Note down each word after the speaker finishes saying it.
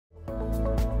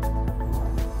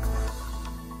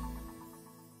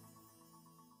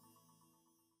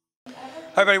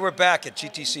Hi everybody, we're back at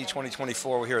GTC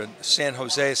 2024. We're here in San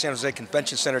Jose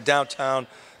Convention Center downtown.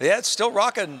 Yeah, it's still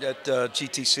rocking at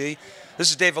GTC.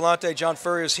 This is Dave Vellante, John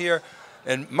Furrier's here,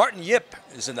 and Martin Yip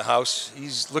is in the house. He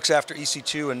looks after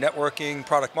EC2 and networking,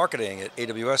 product marketing at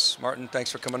AWS. Martin,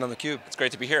 thanks for coming on theCUBE. It's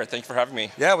great to be here. Thank you for having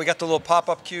me. Yeah, we got the little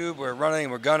pop-up cube. We're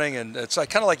running, we're gunning, and it's like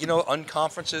kind of like, you know,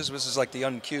 unconferences. This is like the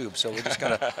uncube, so we're just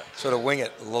kind of sort of wing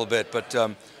it a little bit. But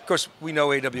of course, we know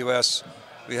AWS.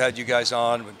 We had you guys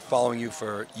on, been following you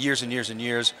for years and years and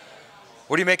years.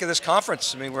 What do you make of this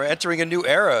conference? I mean, we're entering a new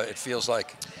era, it feels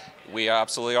like. We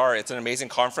absolutely are. It's an amazing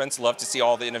conference. Love to see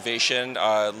all the innovation.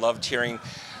 Loved hearing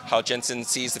how Jensen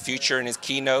sees the future in his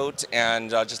keynote, and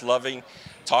just loving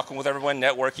talking with everyone,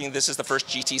 networking. This is the first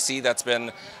GTC that's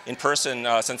been in person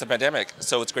since the pandemic,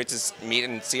 so it's great to meet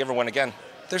and see everyone again.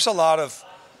 There's a lot of,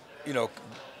 you know,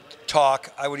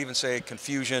 talk, I would even say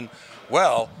confusion.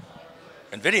 Well,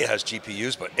 Nvidia has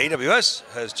GPUs, but AWS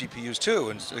has GPUs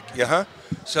too, and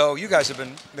so you guys have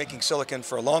been making silicon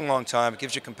for a long, long time. It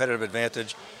gives you competitive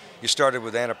advantage. You started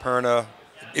with Annapurna,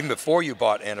 even before you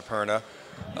bought Annapurna.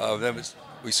 Then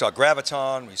we saw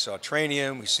Graviton, we saw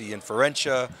Trainium, we see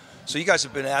Inferentia. So you guys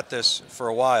have been at this for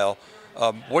a while.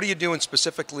 What are you doing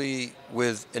specifically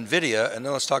with Nvidia? And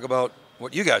then let's talk about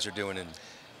what you guys are doing in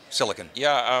silicon.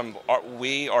 Yeah,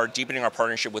 we are deepening our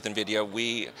partnership with Nvidia.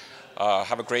 We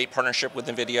have a great partnership with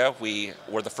Nvidia. We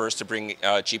were the first to bring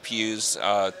GPUs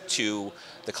to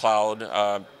the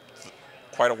cloud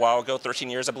quite a while ago, 13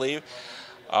 years I believe.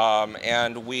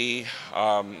 And we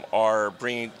are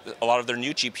bringing a lot of their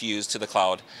new GPUs to the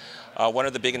cloud. One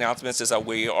of the big announcements is that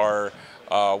we are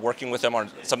working with them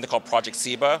on something called Project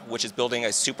Ceiba, which is building a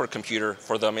supercomputer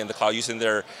for them in the cloud using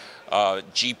their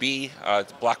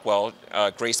Blackwell,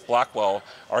 Grace Blackwell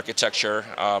architecture,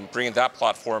 bringing that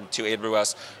platform to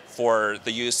AWS for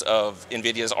the use of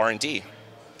NVIDIA's R&D.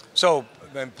 So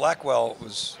Blackwell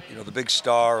was, you know, the big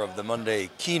star of the Monday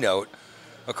keynote.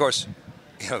 Of course,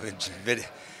 you know,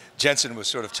 Jensen was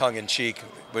sort of tongue-in-cheek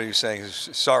when he was saying,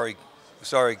 sorry,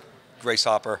 Grace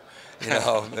Hopper, you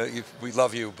know, we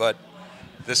love you, but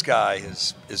this guy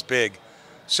is big.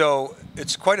 So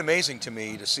it's quite amazing to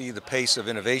me to see the pace of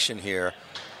innovation here.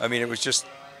 I mean, it was just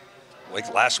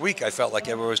like last week, I felt like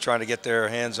everyone was trying to get their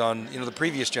hands on, you know, the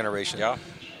previous generation. Yeah.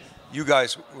 You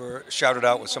guys were shouted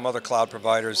out with some other cloud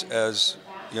providers as,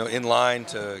 you know, in line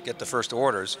to get the first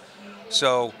orders.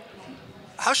 So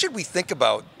how should we think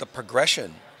about the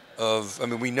progression of, I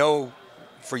mean, we know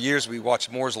for years we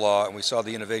watched Moore's Law and we saw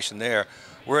the innovation there.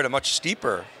 We're at a much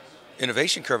steeper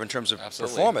innovation curve in terms of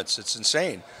performance. It's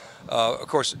insane. Of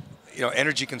course, you know,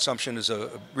 energy consumption is a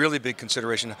really big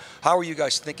consideration. How are you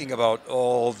guys thinking about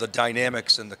all the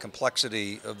dynamics and the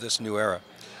complexity of this new era?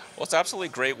 Well, it's absolutely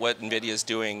great what NVIDIA is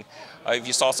doing. If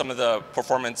you saw some of the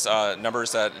performance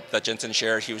numbers that Jensen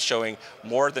shared, he was showing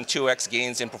more than 2x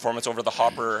gains in performance over the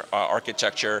Hopper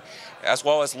architecture, as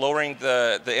well as lowering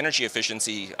the energy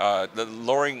efficiency,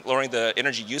 lowering the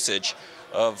energy usage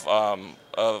of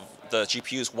the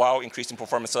GPUs while increasing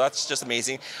performance. So that's just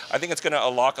amazing. I think it's going to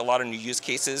unlock a lot of new use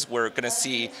cases. We're going to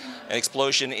see an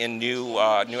explosion in new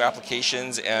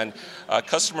applications, and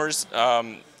customers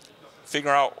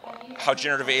figuring out how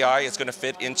generative AI is going to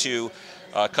fit into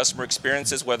customer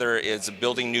experiences, whether it's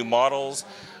building new models,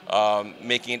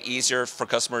 making it easier for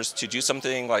customers to do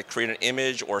something like create an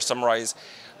image or summarize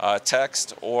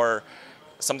text, or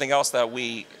something else that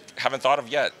we haven't thought of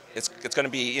yet. It's going to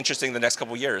be interesting the next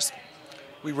couple of years.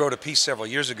 We wrote a piece several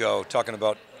years ago talking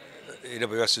about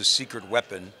AWS's secret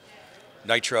weapon,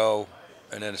 Nitro,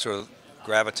 and then sort of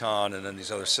Graviton, and then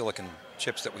these other silicon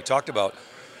chips that we talked about.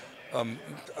 I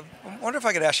wonder if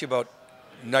I could ask you about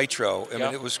Nitro. I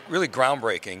mean, it was really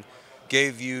groundbreaking,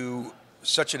 gave you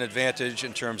such an advantage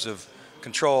in terms of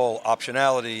control,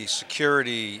 optionality,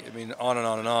 security, I mean, on and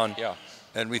on and on. Yeah.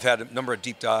 And we've had a number of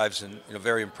deep dives, and, you know,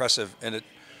 very impressive. And it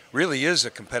really is a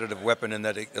competitive weapon in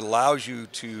that it allows you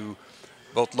to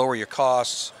both lower your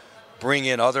costs, bring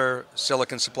in other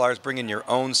silicon suppliers, bring in your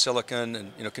own silicon,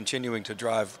 and, you know, continuing to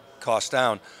drive costs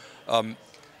down.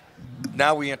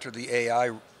 Now we enter the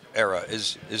AI era.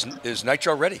 Is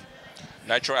Nitro ready?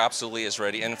 Nitro absolutely is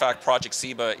ready. And in fact, Project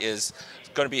Ceiba is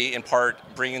going to be in part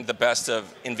bringing the best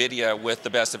of NVIDIA with the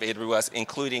best of AWS,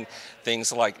 including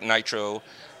things like Nitro,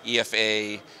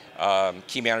 EFA,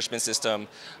 key management system.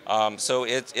 So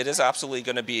it is absolutely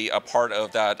going to be a part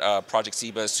of that Project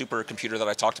Ceiba supercomputer that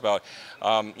I talked about.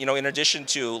 In addition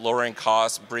to lowering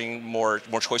costs, bringing more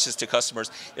choices to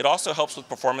customers, it also helps with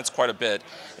performance quite a bit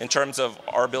in terms of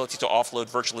our ability to offload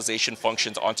virtualization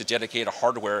functions onto dedicated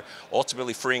hardware,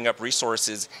 ultimately freeing up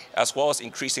resources as well as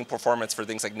increasing performance for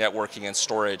things like networking and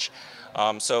storage.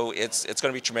 So it's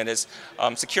going to be tremendous.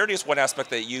 Security is one aspect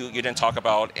that you didn't talk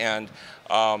about, and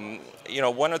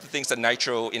one of the things that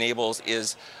Nitro enables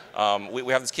is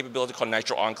we have this capability called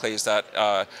Nitro Enclaves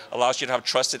that allows you to have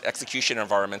trusted execution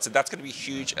environments, and that's going to be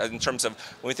huge in terms of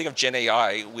when we think of Gen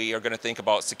AI, we are going to think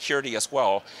about security as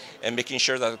well, and making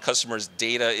sure that the customer's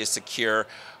data is secure.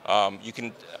 You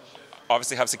can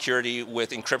obviously have security with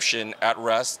encryption at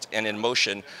rest and in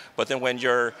motion, but then when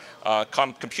you're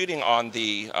computing on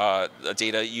the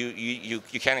data, you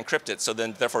can't encrypt it. So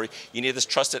then, therefore, you need this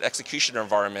trusted execution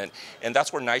environment, and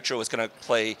that's where Nitro is going to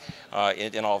play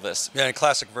in all this. Yeah, in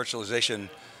classic virtualization,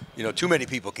 too many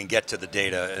people can get to the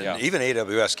data, and even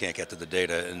AWS can't get to the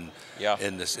data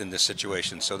in this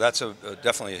situation. So that's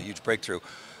definitely a huge breakthrough.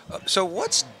 So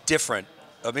what's different?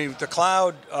 I mean, the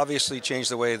cloud obviously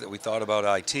changed the way that we thought about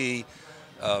IT,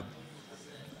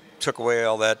 took away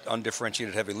all that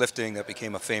undifferentiated heavy lifting that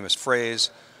became a famous phrase.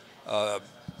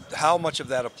 How much of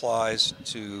that applies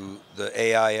to the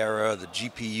AI era, the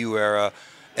GPU era,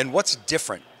 and what's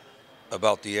different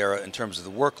about the era in terms of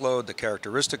the workload, the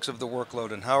characteristics of the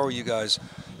workload, and how are you guys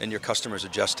and your customers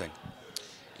adjusting?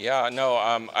 Yeah, no,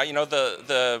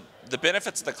 the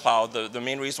benefits of the cloud, the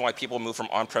main reason why people move from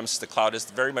on-premise to the cloud is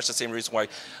very much the same reason why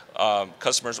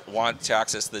customers want to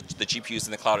access the GPUs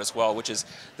in the cloud as well, which is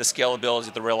the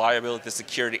scalability, the reliability, the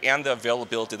security, and the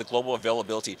availability, the global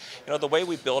availability. The way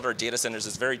we build our data centers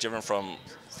is very different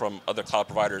from other cloud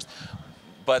providers,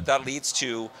 but that leads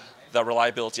to the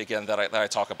reliability, again, that I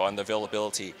talk about, and the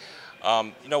availability.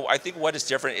 I think what is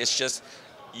different is just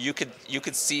you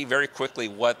could see very quickly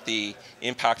what the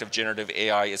impact of generative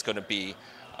AI is going to be,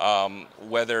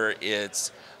 whether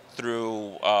it's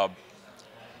through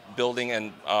building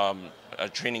and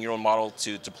training your own model,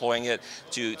 to deploying it,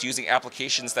 to using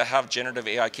applications that have generative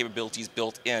AI capabilities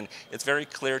built in. It's very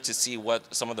clear to see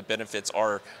what some of the benefits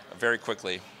are very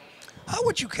quickly. How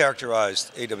would you characterize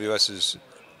AWS's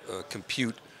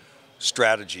compute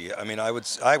strategy? I mean, I would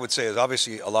say there's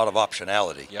obviously a lot of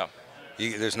optionality. Yeah.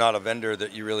 There's not a vendor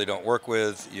that you really don't work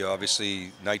with.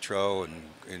 Obviously Nitro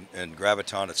and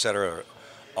Graviton, et cetera,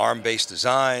 ARM-based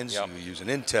designs. Yep. You use an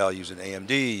Intel, you use an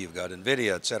AMD, you've got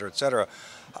Nvidia, et cetera, et cetera.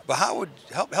 But how would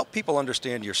help people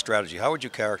understand your strategy? How would you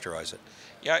characterize it?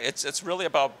 Yeah, it's really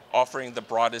about offering the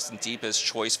broadest and deepest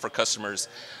choice for customers.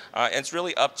 And it's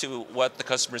really up to what the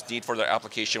customers need for their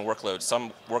application workload.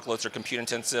 Some workloads are compute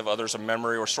intensive, others are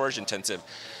memory or storage intensive,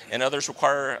 and others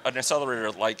require an accelerator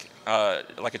like a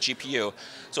GPU.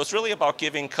 So it's really about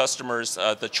giving customers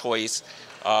the choice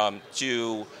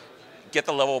to get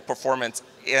the level of performance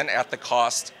and at the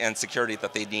cost and security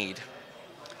that they need.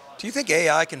 Do you think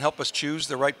AI can help us choose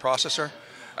the right processor?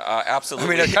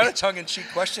 Absolutely. I mean, a kind of tongue-in-cheek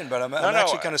question, but I'm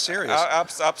actually kind of serious.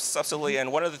 Absolutely,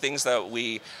 and one of the things that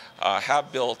we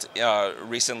have built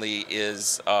recently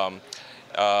is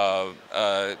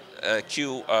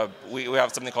Q. We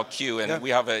have something called Q, and we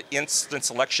have an instant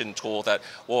selection tool that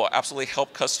will absolutely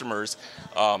help customers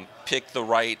pick the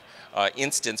right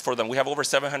instance for them. We have over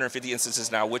 750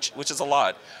 instances now, which is a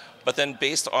lot. But then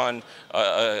based on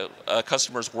a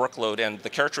customer's workload and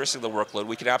the characteristics of the workload,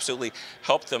 we can absolutely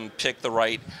help them pick the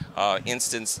right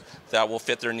instance that will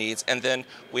fit their needs. And then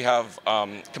we have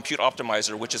Compute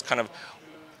Optimizer, which is kind of,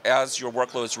 as your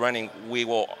workload is running, we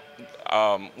will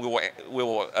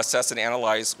assess and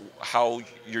analyze how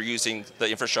you're using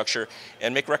the infrastructure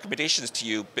and make recommendations to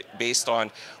you based on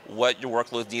what your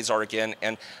workload needs are, again,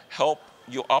 and help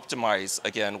you optimize,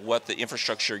 again, what the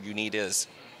infrastructure you need is.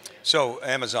 So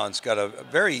Amazon's got a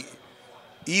very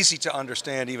easy to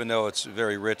understand, even though it's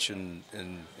very rich and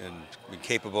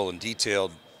capable and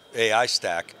detailed AI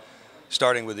stack,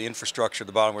 starting with the infrastructure at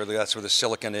the bottom, that's where the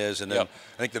silicon is, and then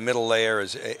I think the middle layer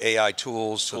is AI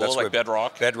tools. So that's like where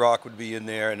Bedrock. Bedrock would be in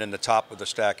there, and then the top of the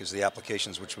stack is the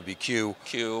applications, which would be Q.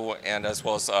 And as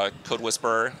well as Code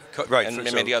Whisperer, right, and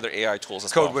many other AI tools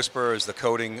as well. Code Whisperer is the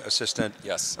coding assistant.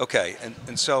 Yes. Okay,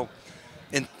 and so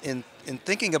in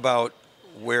thinking about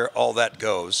where all that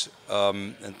goes,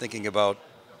 and thinking about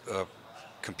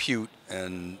compute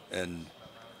and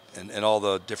all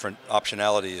the different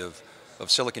optionality of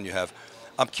silicon you have,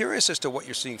 I'm curious as to what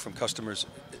you're seeing from customers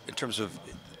in terms of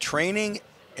training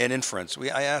and inference.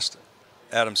 I asked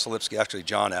Adam Selipsky, actually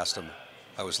John asked him,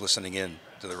 I was listening in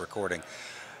to the recording,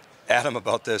 Adam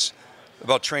about this,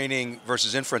 about training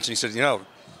versus inference, and he said,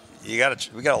 we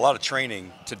got a lot of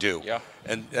training to do, Yeah.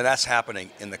 and that's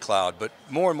happening in the cloud. But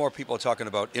more and more people are talking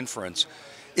about inference.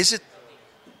 Is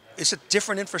it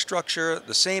different infrastructure,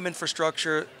 the same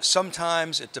infrastructure?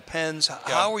 Sometimes it depends. Yeah.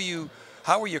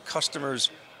 How are your customers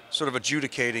sort of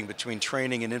adjudicating between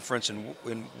training and inference, and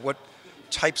what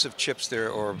types of chips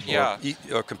or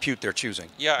compute they're choosing?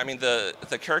 Yeah, I mean, the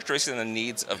characteristics and the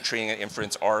needs of training and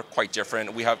inference are quite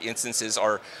different. We have instances,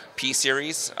 our P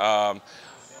series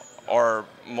are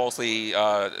mostly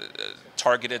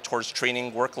targeted towards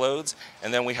training workloads,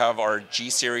 and then we have our G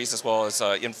series as well as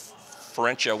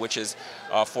Inferentia, which is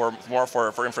more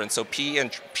for inference. So P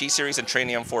series and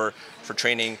Trainium for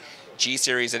training, G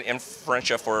series and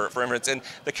Inferentia for inference, and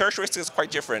the characteristics is quite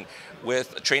different.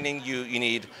 With training, you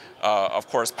need, of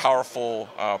course, powerful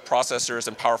processors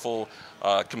and powerful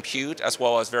compute, as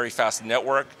well as very fast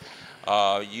network.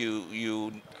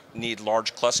 You need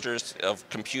large clusters of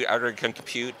compute, aggregate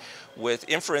compute. With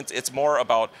inference, it's more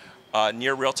about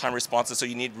near real-time responses, so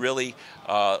you need really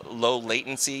low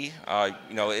latency.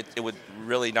 It would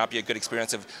really not be a good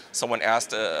experience if someone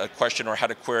asked a question or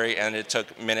had a query and it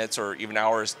took minutes or even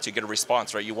hours to get a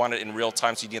response, right? You want it in real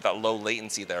time, so you need that low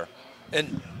latency there.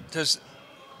 And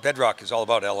Bedrock is all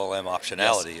about LLM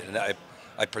optionality, Yes. and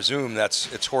I presume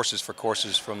it's horses for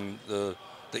courses from the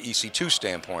EC2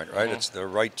 standpoint, right? Mm-hmm. It's the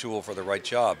right tool for the right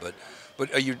job.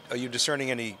 But are you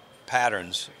discerning any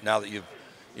patterns now that you've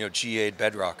GA'd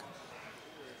Bedrock?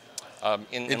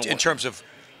 In terms of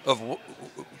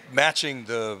matching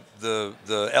the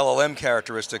LLM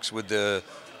characteristics with the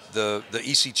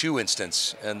EC2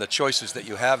 instance and the choices that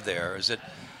you have there,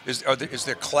 is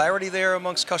there clarity there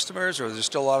amongst customers, or is there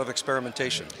still a lot of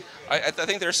experimentation? I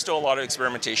think there's still a lot of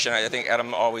experimentation. I think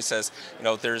Adam always says,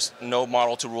 there's no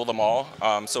model to rule them all.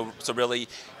 So really,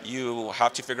 you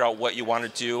have to figure out what you want to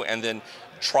do, and then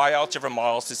try out different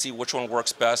models to see which one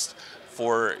works best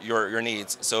for your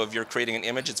needs. So if you're creating an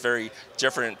image, it's very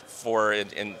different for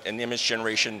an image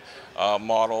generation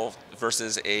model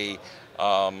versus a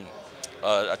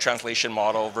translation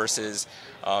model versus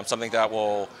something that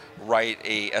will write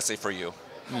a essay for you.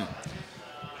 All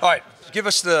right, give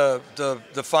us the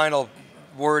final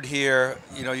word here.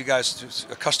 You guys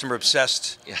are customer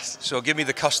obsessed. Yes. So give me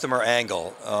the customer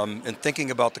angle. And thinking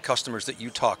about the customers that you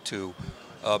talk to,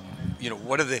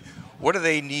 what do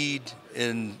they need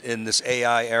in this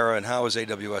AI era, and how is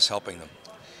AWS helping them?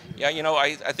 Yeah,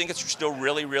 I think it's still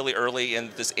really, really early in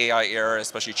this AI era,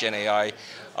 especially Gen AI.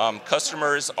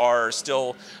 Customers are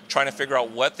still trying to figure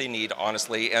out what they need,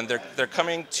 honestly, and they're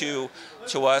coming to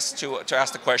us to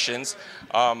ask the questions.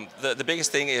 The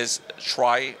biggest thing is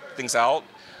try things out.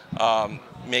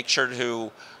 Make sure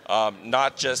to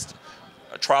not just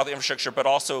trial the infrastructure, but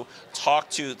also talk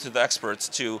to the experts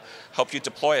to help you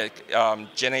deploy it.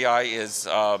 Gen AI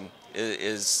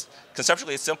is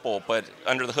conceptually it's simple, but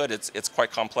under the hood it's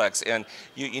quite complex, and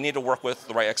you need to work with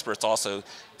the right experts also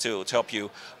to help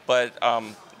you. But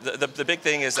the big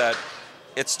thing is that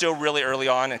it's still really early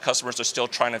on, and customers are still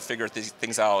trying to figure these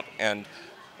things out, and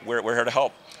we're here to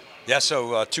help. Yeah,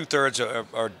 so 2/3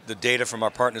 are the data from our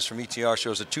partners from ETR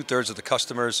shows that 2/3 of the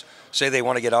customers say they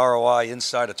want to get ROI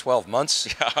inside of 12 months.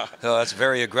 Yeah. So that's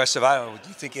very aggressive. I don't know. Do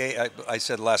you think I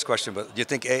said the last question, but do you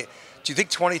think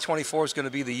 2024 is going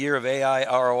to be the year of AI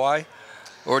ROI,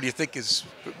 or do you think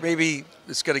maybe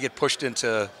it's going to get pushed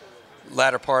into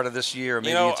latter part of this year, or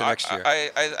maybe into next year?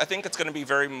 I think it's going to be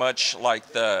very much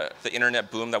like the internet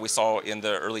boom that we saw in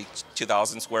the early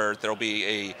 2000s, where there'll be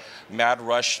a mad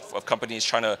rush of companies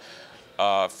trying to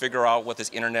figure out what this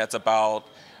internet's about.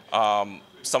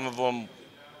 Some of them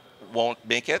won't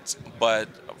make it, but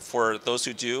for those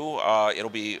who do, it'll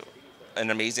be an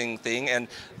amazing thing. And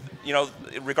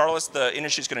regardless, the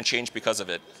industry is going to change because of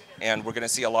it. And we're going to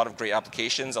see a lot of great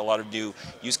applications, a lot of new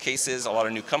use cases, a lot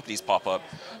of new companies pop up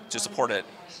to support it.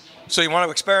 So you want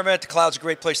to experiment? The cloud's a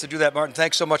great place to do that, Martin.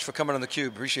 Thanks so much for coming on theCUBE.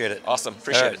 Appreciate it. Awesome.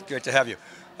 Appreciate it. Great to have you.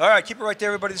 All right, keep it right there,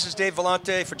 everybody. This is Dave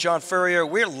Vellante for John Furrier.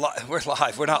 We're live.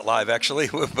 We're not live, actually,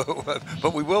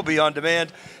 but we will be on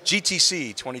demand.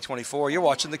 GTC 2024. You're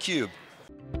watching theCUBE.